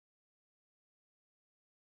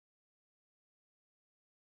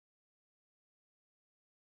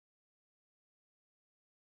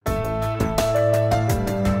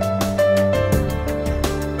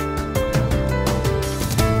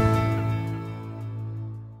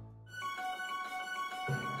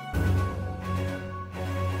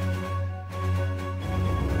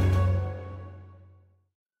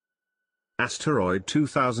Asteroid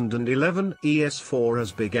 2011 ES4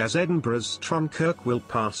 as big as Edinburgh's Tron Kirk will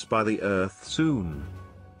pass by the Earth soon.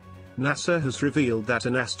 NASA has revealed that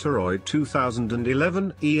an asteroid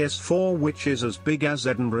 2011 ES4 which is as big as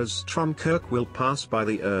Edinburgh's Tron Kirk will pass by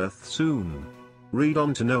the Earth soon. Read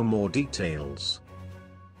on to know more details.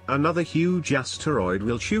 Another huge asteroid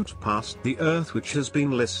will shoot past the Earth which has been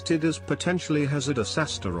listed as potentially hazardous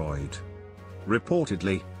asteroid.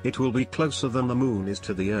 Reportedly, it will be closer than the Moon is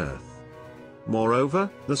to the Earth. Moreover,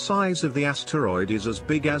 the size of the asteroid is as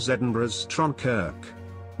big as Edinburgh's Tron Kirk.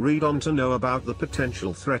 Read on to know about the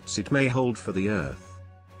potential threats it may hold for the Earth.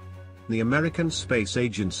 The American Space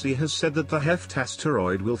Agency has said that the Heft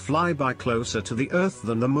asteroid will fly by closer to the Earth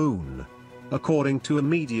than the Moon. According to a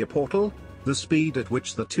media portal, the speed at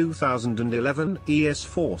which the 2011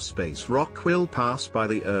 ES4 space rock will pass by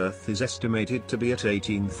the Earth is estimated to be at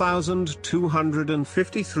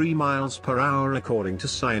 18,253 miles per hour according to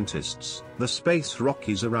scientists. The space rock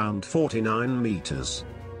is around 49 meters.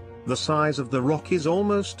 The size of the rock is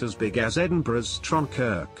almost as big as Edinburgh's Tron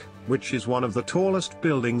Kirk, which is one of the tallest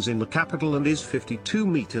buildings in the capital and is 52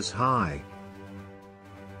 meters high.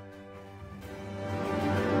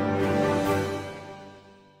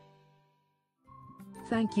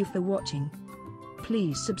 Thank you for watching.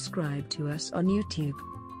 Please subscribe to us on YouTube.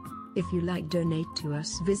 If you like, donate to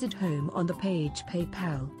us, visit home on the page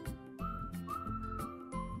PayPal.